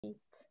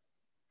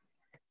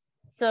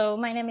So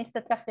my name is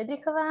Petra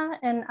Fridrichová,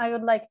 and I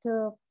would like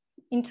to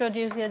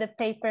introduce you the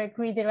paper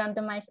Greedy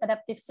Randomized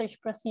Adaptive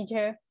Search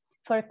Procedure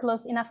for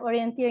Close Enough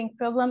Orienteering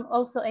Problem,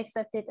 also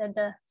accepted at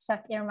the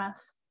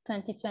SAC-IRMAS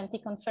 2020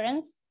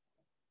 conference.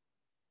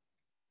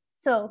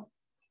 So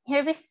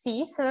here we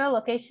see several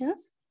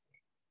locations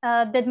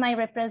that might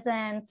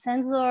represent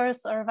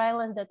sensors or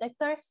wireless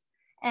detectors.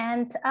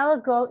 And our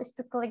goal is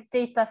to collect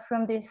data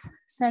from these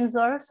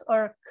sensors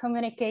or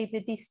communicate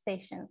with these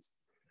stations.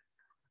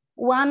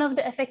 One of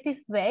the effective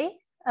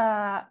way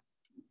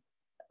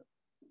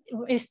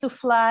is to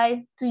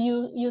fly, to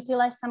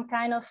utilize some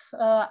kind of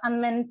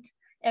unmanned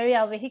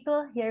aerial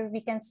vehicle. Here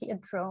we can see a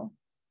drone.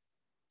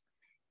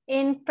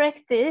 In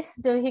practice,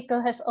 the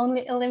vehicle has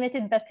only a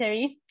limited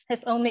battery,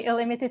 has only a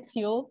limited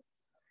fuel,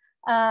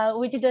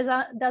 which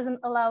doesn't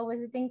allow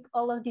visiting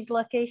all of these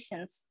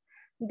locations.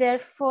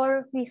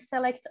 Therefore, we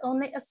select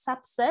only a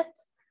subset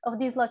of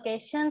these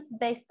locations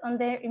based on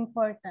their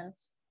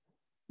importance.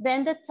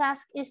 Then the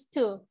task is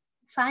to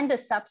find a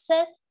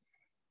subset,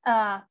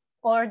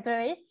 order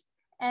it,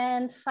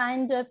 and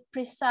find a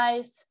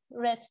precise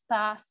red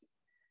path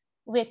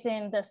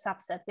within the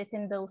subset,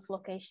 within those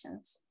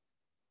locations.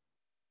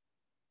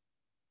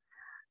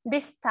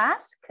 This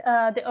task,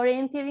 the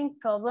orienteering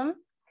problem,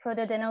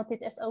 further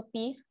denoted as OP,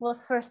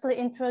 was firstly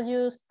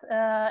introduced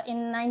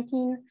in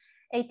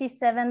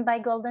 1987 by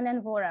Golden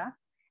and Vora,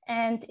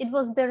 and it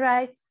was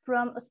derived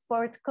from a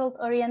sport called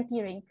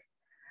orienteering,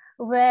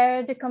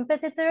 where the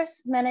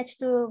competitors managed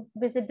to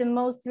visit the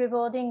most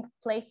rewarding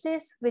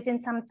places within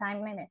some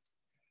time limits.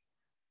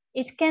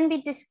 It can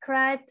be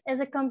described as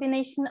a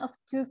combination of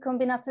two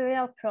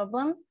combinatorial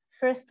problems.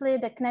 Firstly,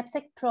 the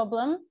knapsack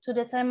problem to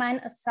determine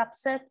a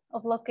subset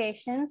of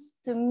locations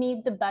to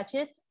meet the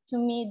budget, to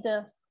meet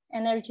the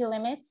energy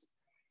limits,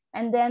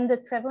 and then the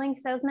traveling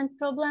salesman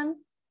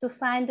problem to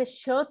find the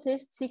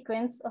shortest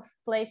sequence of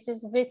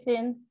places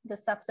within the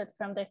subset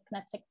from the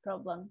knapsack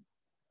problem.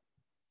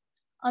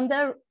 On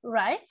the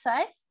right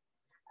side,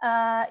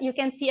 you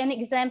can see an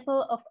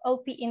example of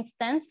OP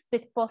instance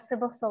with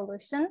possible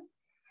solution,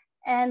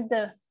 and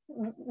the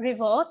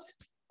reward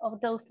of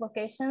those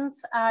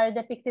locations are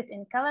depicted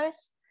in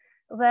colors,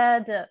 where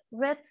the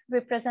red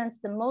represents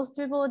the most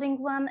rewarding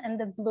one and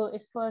the blue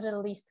is for the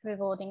least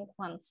rewarding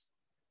ones.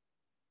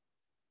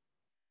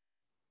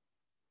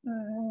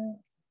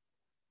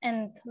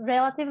 And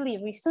relatively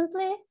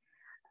recently,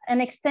 an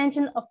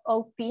extension of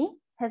OP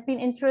has been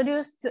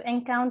introduced to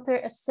encounter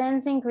a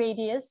sensing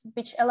radius,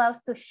 which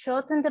allows to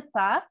shorten the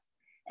path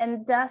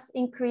and thus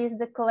increase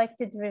the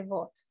collected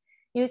reward.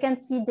 You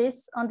can see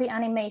this on the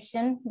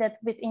animation that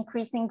with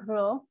increasing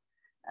row,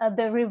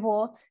 the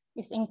reward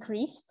is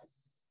increased.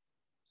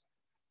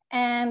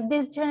 And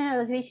this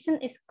generalization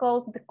is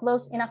called the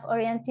Close Enough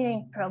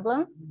Orienteering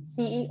Problem,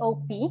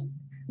 CEOP,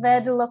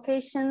 where the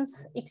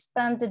locations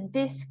expand the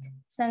disk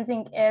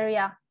sensing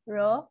area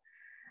rho.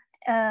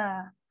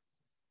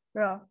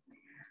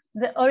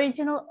 The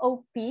original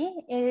OP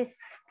is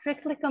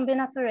strictly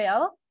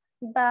combinatorial,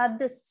 but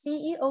the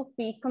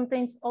CEOP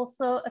contains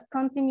also a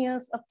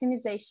continuous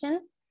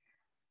optimization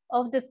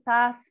of the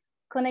path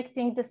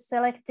connecting the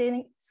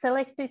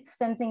selected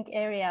sensing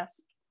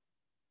areas.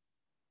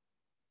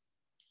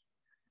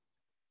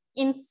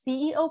 In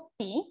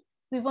CEOP,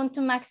 we want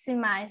to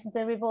maximize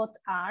the reward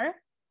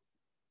R,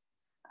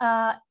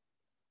 that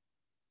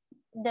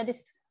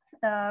is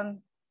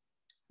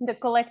the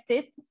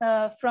collected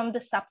from the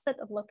subset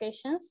of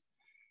locations,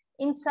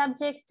 in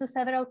subject to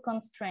several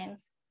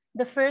constraints.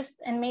 The first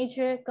and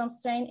major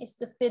constraint is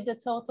to fit the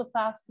total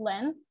path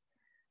length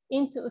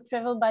into a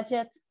travel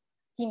budget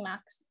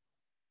Tmax,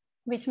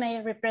 which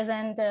may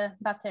represent the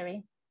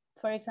battery,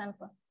 for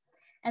example.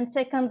 And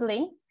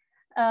secondly,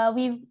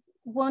 we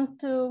want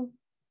to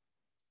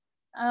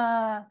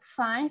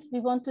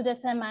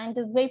determine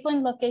the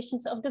waypoint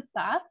locations of the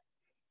path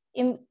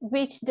in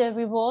which the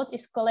reward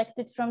is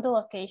collected from the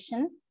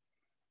location.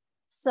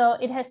 So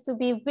it has to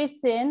be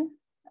within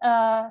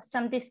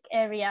some disk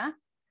area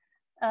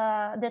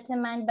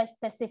determined by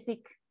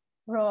specific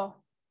row.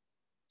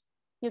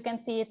 You can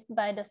see it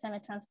by the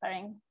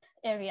semi-transparent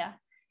area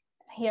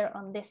here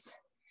on this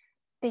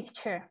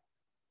picture.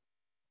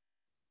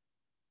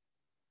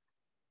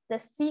 The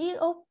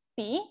CEOP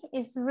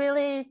is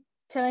really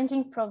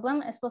challenging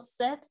problem, as was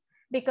said,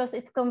 because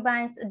it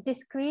combines a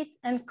discrete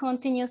and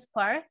continuous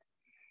part.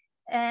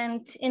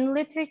 And in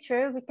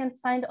literature, we can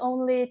find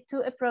only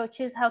two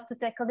approaches how to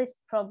tackle this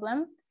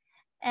problem.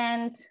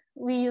 And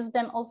we use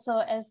them also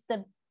as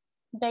the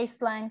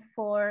baseline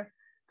for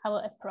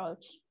our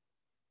approach.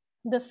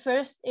 The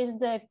first is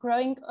the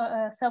growing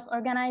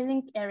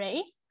self-organizing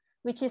array,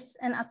 which is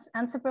an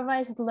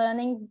unsupervised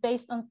learning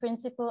based on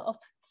principle of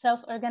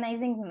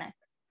self-organizing map.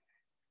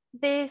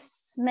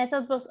 This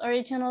method was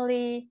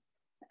originally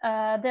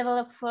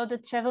developed for the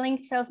traveling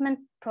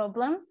salesman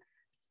problem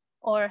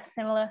or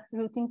similar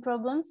routing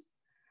problems.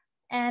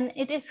 And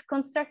it is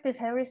constructive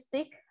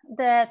heuristic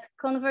that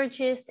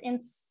converges in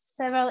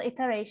several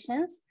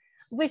iterations,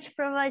 which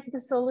provides the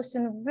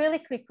solution really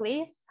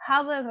quickly.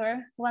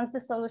 However, once the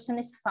solution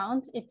is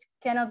found, it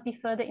cannot be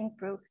further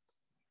improved.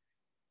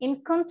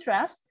 In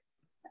contrast,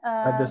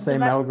 the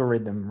same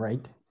algorithm,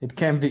 right? It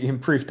can be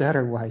improved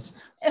otherwise.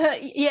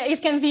 Yeah,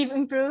 it can be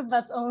improved,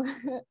 but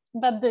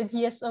the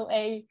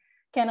GSOA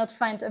cannot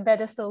find a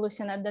better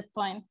solution at that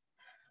point.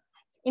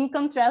 In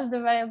contrast, the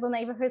variable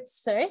neighborhood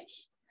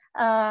search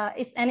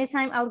is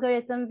anytime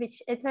algorithm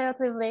which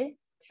iteratively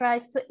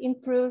tries to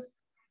improve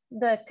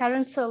the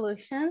current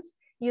solutions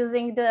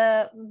using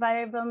the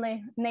variable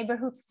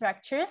neighborhood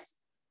structures.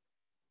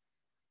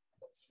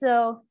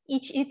 So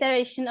each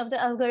iteration of the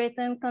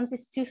algorithm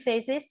consists two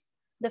phases.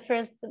 The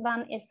first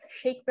one is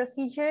shake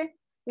procedure,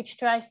 which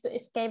tries to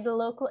escape the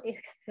local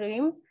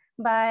extreme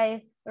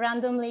by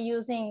randomly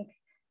using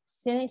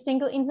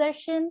single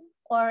insertion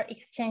or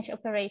exchange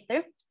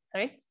operator,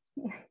 sorry.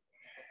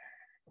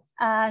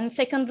 And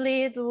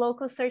secondly, the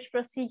local search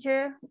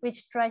procedure,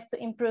 which tries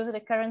to improve the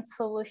current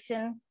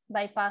solution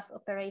by path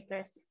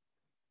operators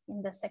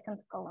in the second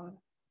column.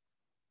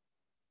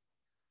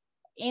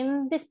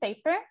 In this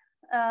paper,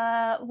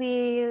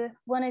 we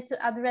wanted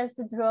to address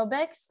the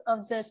drawbacks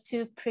of the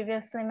two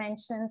previously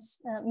mentioned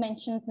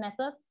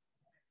methods.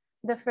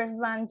 The first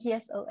one,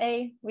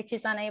 GSOA, which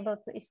is unable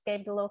to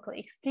escape the local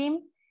extreme,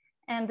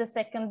 and the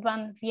second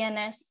one,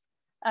 VNS,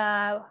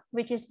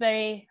 which is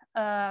very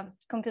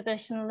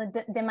computationally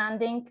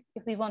demanding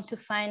if we want to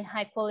find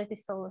high quality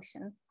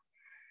solution.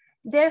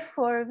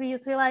 Therefore, we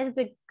utilize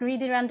the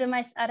greedy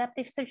randomized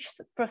adaptive search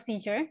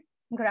procedure,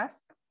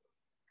 GRASP.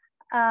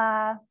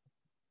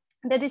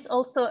 That is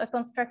also a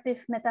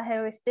constructive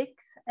meta-heuristic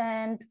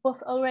and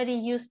was already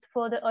used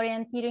for the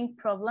orienteering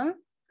problem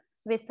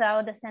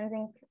without the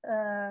sensing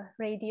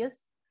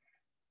radius.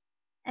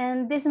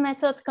 And this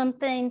method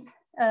contains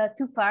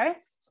two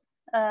parts.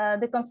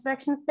 The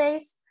construction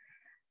phase.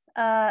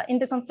 In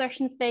the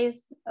construction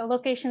phase,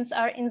 locations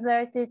are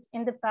inserted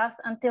in the path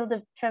until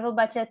the travel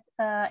budget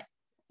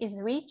is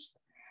reached.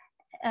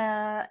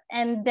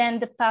 And then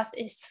the path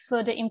is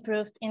further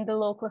improved in the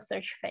local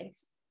search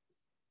phase.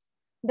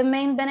 The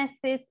main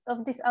benefit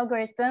of this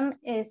algorithm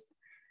is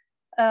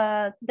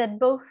that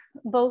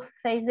both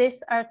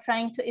phases are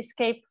trying to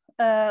escape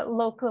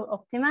local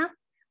optima,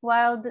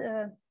 while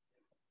the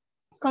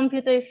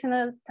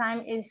computational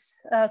time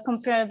is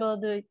comparable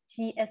to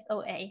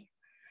GSOA.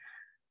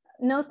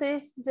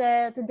 Notice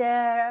that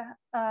there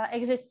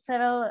exist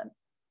several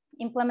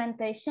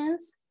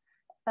implementations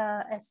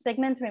as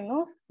segment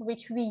remove,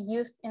 which we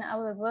used in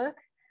our work,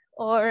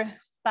 or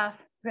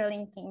path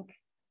relinking.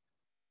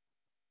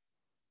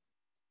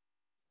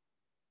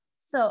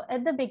 So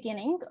at the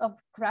beginning of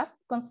GRASP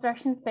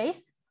construction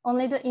phase,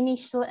 only the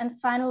initial and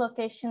final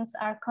locations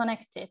are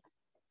connected.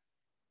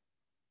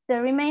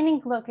 The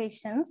remaining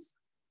locations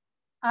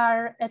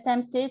are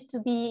attempted to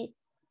be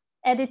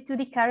added to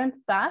the current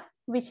path,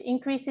 which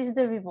increases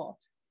the reward.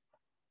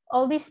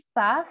 All these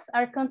paths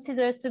are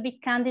considered to be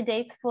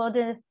candidates for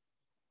the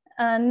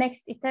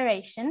next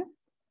iteration,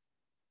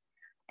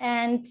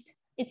 and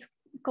it's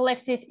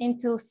collected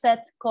into a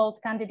set called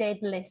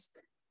candidate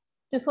list.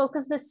 To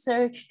focus the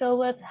search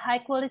toward high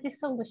quality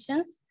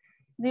solutions,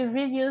 we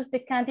reduce the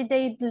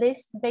candidate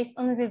list based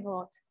on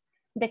reward.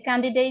 The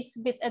candidates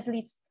with at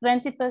least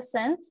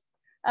 20%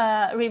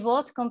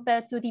 reward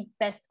compared to the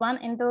best one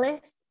in the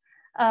list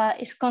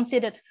is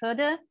considered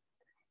further.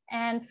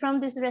 And from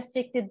this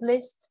restricted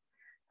list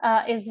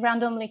is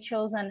randomly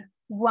chosen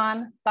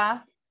one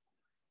path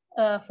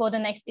for the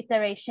next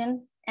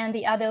iteration, and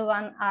the other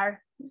one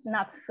are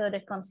not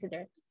further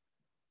considered.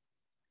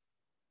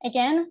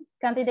 Again,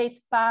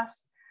 candidates'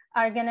 paths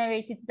are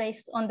generated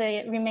based on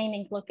the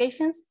remaining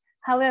locations.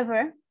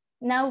 However,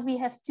 now we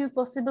have two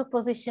possible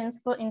positions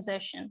for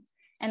insertion,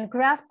 and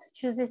GRASP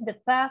chooses the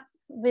path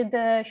with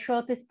the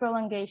shortest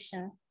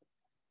prolongation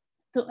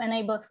to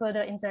enable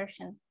further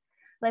insertion.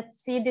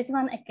 Let's see this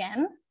one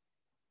again.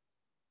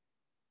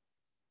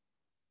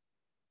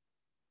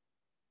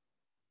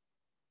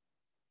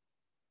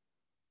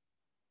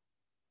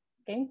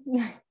 Okay.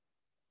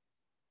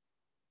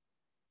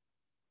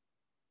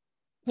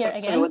 Here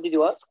again. Sorry, what did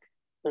you ask?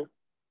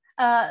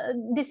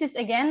 This is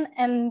again,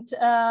 and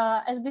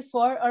as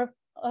before, our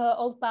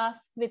all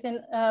paths within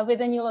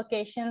the new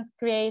locations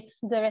create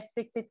the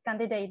restricted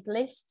candidate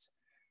lists,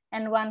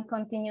 and one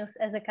continues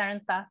as a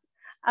current path.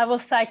 I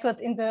was cycled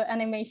in the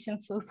animation,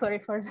 so sorry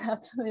for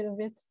that a little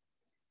bit.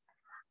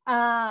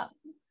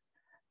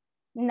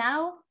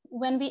 Now,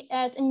 when we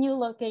add a new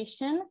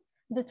location,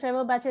 the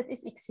travel budget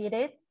is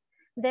exceeded.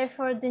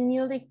 Therefore, the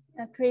newly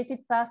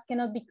created path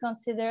cannot be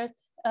considered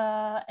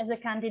as a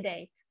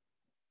candidate.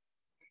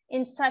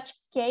 In such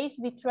case,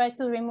 we try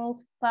to remove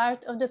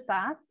part of the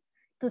path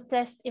to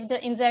test if the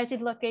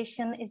inserted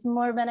location is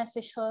more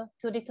beneficial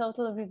to the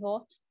total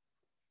reward.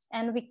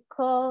 And we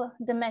call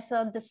the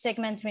method the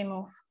segment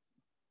remove.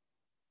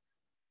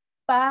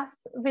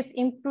 Paths with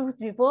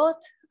improved reward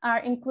are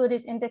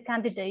included in the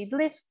candidate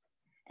list,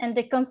 and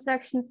the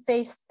construction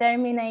phase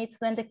terminates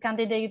when the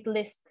candidate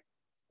list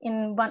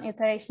in one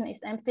iteration is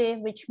empty,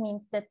 which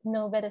means that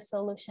no better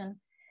solution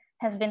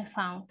has been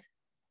found.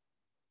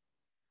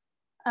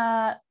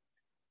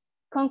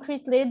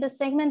 Concretely, the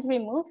segment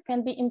remove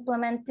can be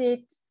implemented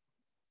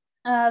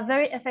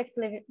very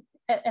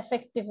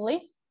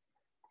effectively,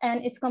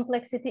 and its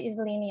complexity is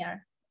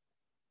linear.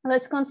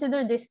 Let's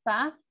consider this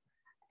path,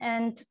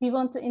 and we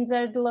want to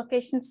insert the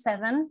location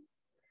 7.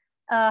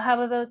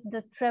 However,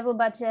 the travel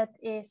budget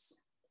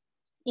is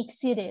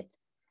exceeded.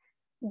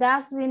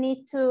 Thus, we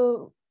need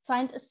to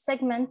find a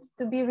segment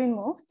to be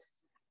removed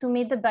to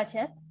meet the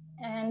budget,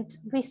 and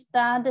we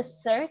start the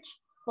search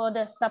for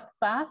the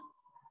subpath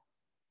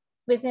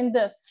within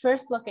the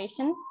first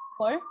location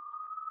 4.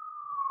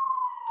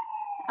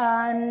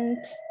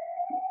 And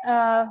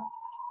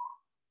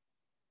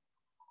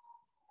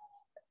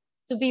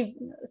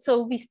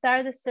so we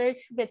start the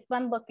search with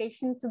one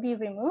location to be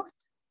removed,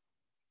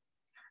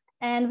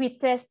 and we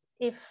test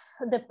if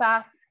the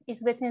path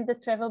is within the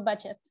travel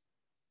budget.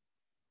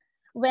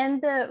 When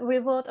the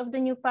reward of the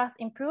new path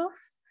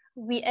improves,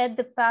 we add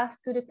the path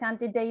to the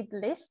candidate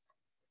list,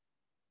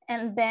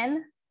 and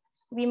then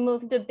we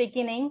move the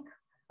beginning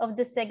of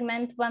the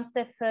segment one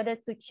step further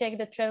to check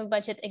the travel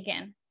budget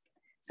again.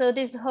 So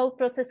this whole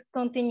process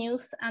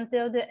continues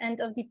until the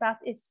end of the path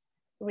is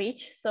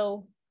reached.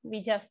 So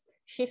we just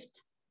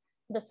shift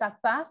the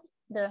subpath,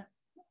 the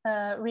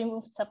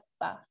removed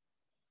subpath.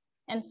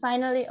 And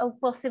finally, all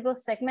possible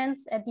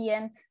segments at the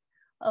end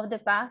of the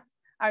path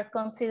are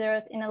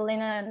considered in a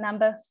linear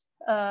number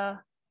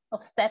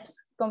of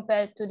steps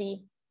compared to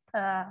the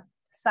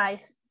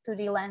size, to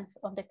the length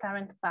of the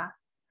current path.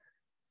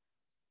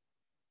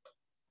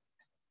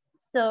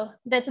 So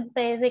that's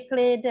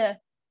basically the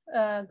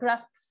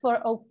grasp for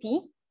OP,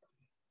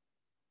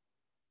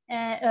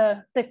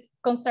 the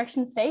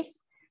construction phase.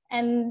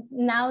 And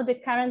now the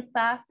current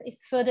path is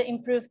further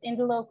improved in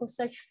the local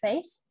search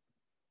phase.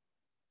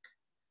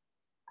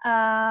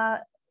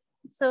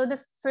 So the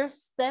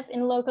first step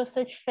in local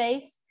search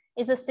phase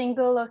is a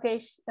single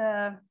location,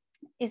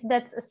 is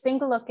that a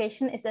single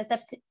location is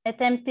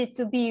attempted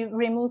to be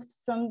removed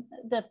from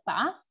the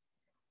path.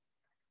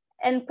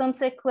 And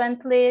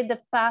consequently,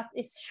 the path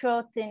is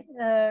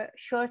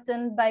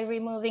shortened by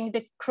removing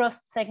the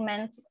crossed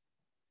segments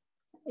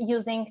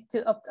using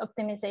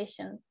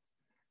optimization.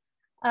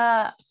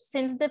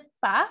 Since the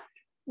path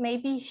may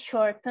be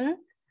shortened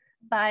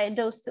by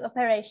those two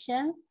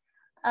operations,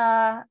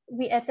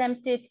 we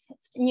attempted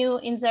new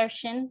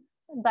insertion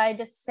by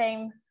the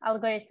same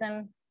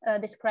algorithm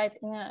described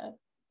in a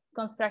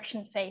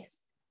construction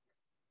phase.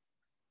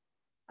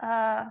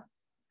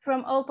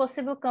 From all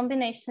possible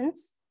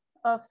combinations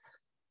of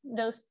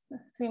those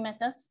 3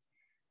 methods,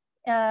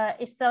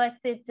 is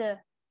selected the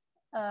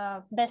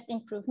best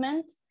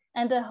improvement,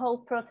 and the whole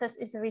process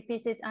is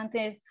repeated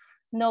until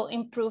no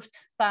improved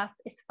path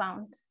is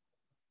found.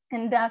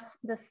 And thus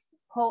this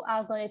whole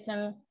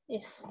algorithm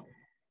is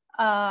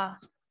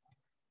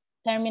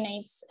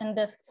terminates and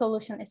the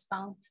solution is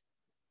found.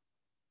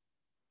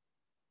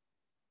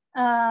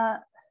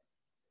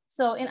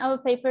 So in our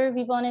paper,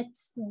 we wanted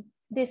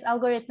this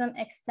algorithm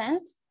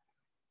extend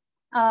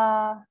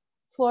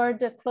for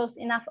the close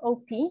enough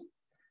OP,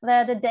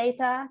 where the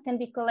data can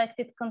be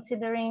collected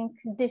considering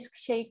disk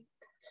shape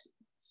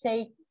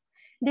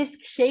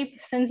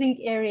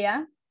sensing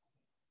area.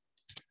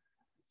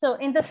 So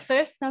in the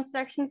first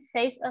construction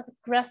phase of the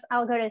grasp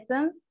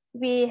algorithm,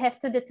 we have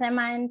to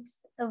determine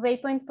a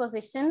waypoint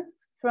position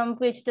from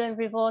which the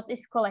reward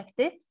is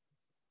collected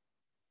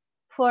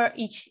for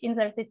each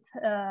inserted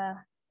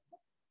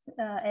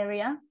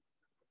area.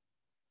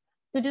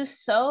 To do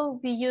so,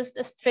 we used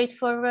a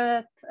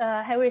straightforward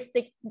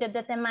heuristic that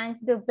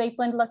determines the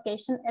waypoint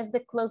location as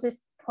the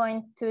closest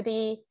point to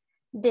the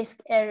disk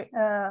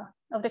area,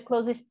 of the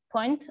closest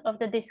point of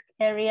the disk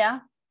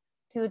area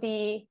to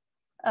the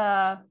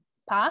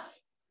path,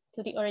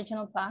 to the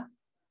original path.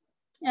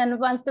 And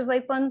once the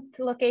waypoint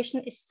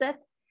location is set,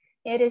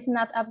 it is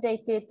not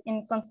updated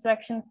in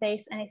construction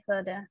phase any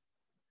further.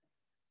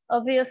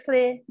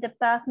 Obviously, the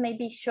path may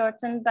be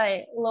shortened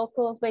by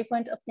local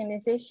waypoint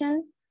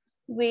optimization,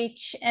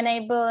 which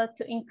enable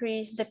to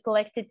increase the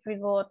collected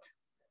reward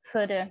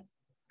further.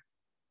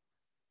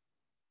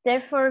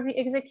 Therefore, we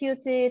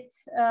executed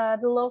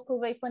the local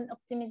waypoint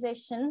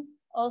optimization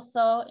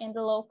also in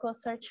the local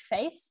search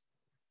phase.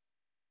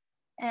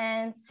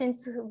 And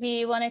since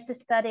we wanted to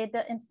study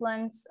the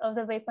influence of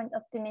the waypoint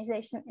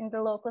optimization in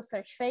the local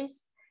search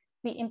phase,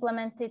 we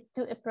implemented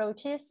 2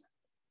 approaches,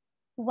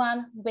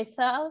 one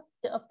without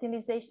the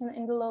optimization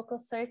in the local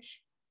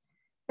search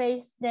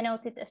phase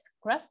denoted as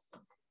grasp,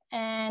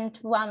 and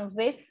one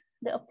with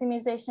the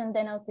optimization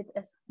denoted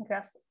as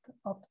grasp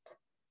opt.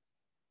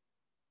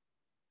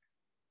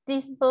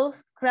 These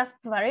both grasp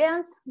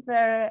variants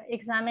were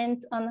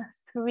examined on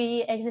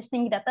 3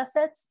 existing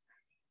datasets.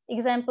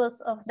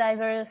 Examples of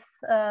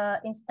diverse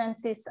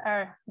instances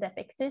are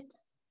depicted.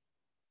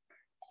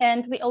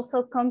 And we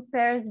also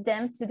compared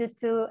them to the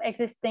 2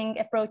 existing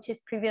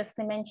approaches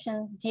previously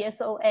mentioned,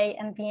 GSOA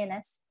and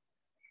VNS,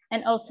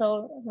 and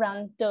also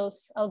run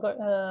those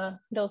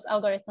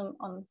algorithms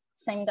on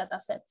same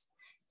datasets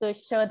to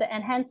show the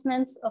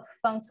enhancements of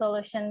found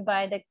solution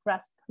by the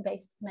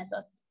grasp-based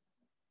methods.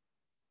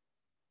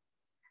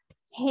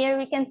 here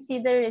we can see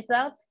the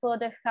results for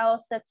the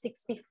house at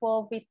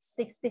 64 with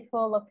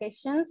 64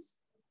 locations.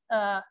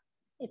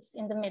 It's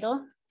in the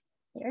middle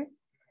here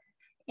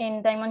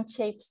in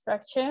diamond-shaped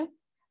structure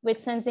with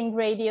sensing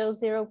radio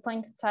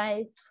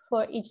 0.5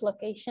 for each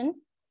location.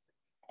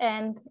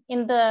 And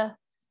in the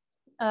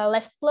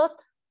left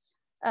plot,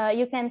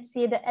 you can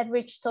see the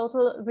average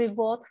total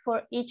reward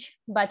for each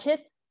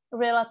budget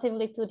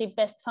relatively to the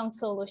best found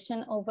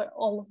solution over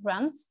all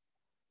runs.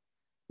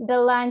 The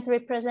lines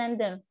represent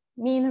the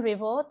mean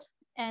reward,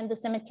 and the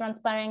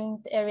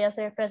semi-transparent areas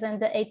represent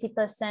the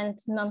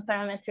 80%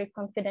 non-parametric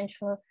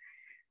confidential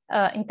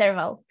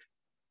interval.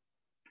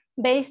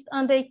 Based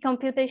on the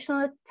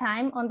computational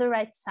time on the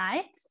right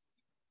side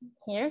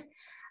here,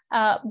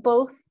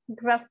 both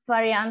grasp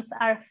variants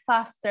are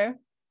faster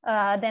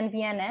than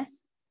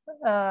VNS.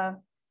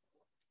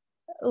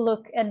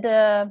 Look at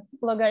the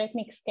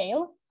logarithmic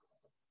scale.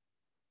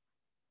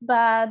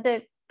 But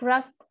the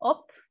grasp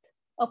opt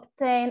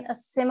obtain a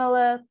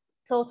similar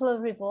total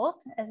reward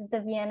as the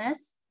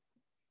VNS.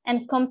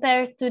 And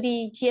compared to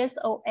the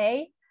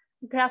GSOA,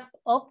 grasp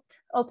opt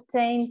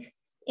obtained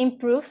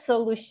improved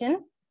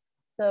solution.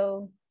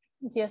 So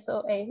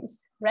GSOA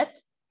is red.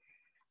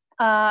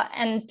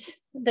 And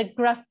the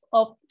grasp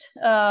opt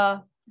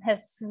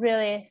has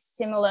really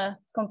similar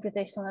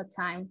computational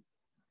time.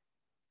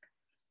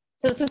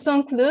 So to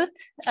conclude,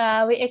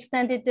 we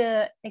extended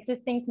the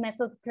existing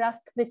method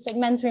grasp with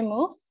segment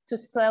remove to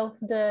solve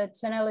the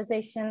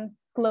generalization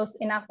close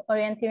enough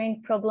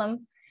orienteering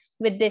problem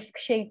with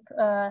disk-shaped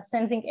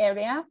sensing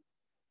area.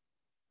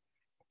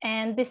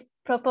 And this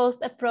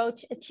proposed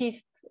approach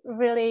achieved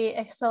really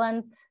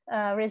excellent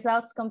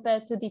results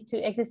compared to the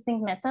two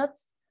existing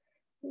methods.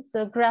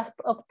 So grasp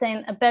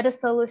obtained a better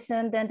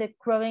solution than the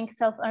growing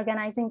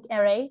self-organizing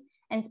array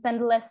and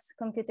spend less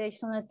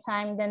computational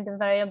time than the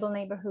variable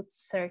neighborhood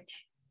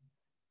search.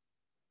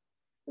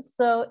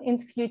 So in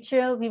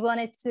future, we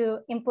wanted to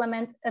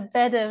implement a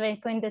better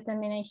waypoint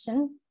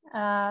determination,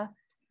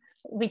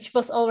 which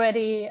was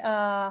already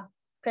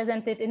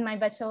presented in my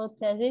bachelor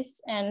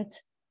thesis, and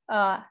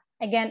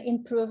again,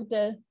 improve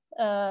the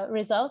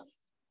results.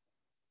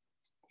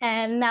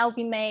 And now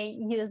we may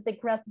use the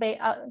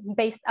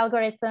grasp-based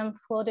algorithm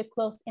for the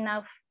close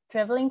enough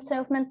traveling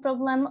salesman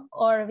problem,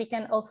 or we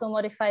can also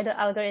modify the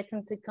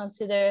algorithm to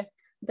consider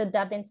the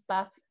Dobbins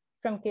path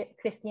from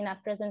Christina's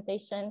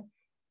presentation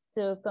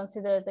to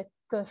consider the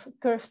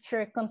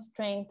curvature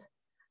constraint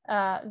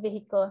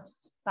vehicle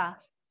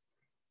path.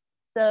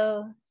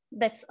 So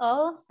that's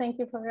all. Thank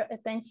you for your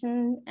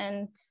attention,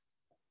 and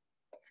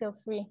feel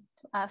free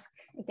to ask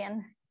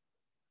again.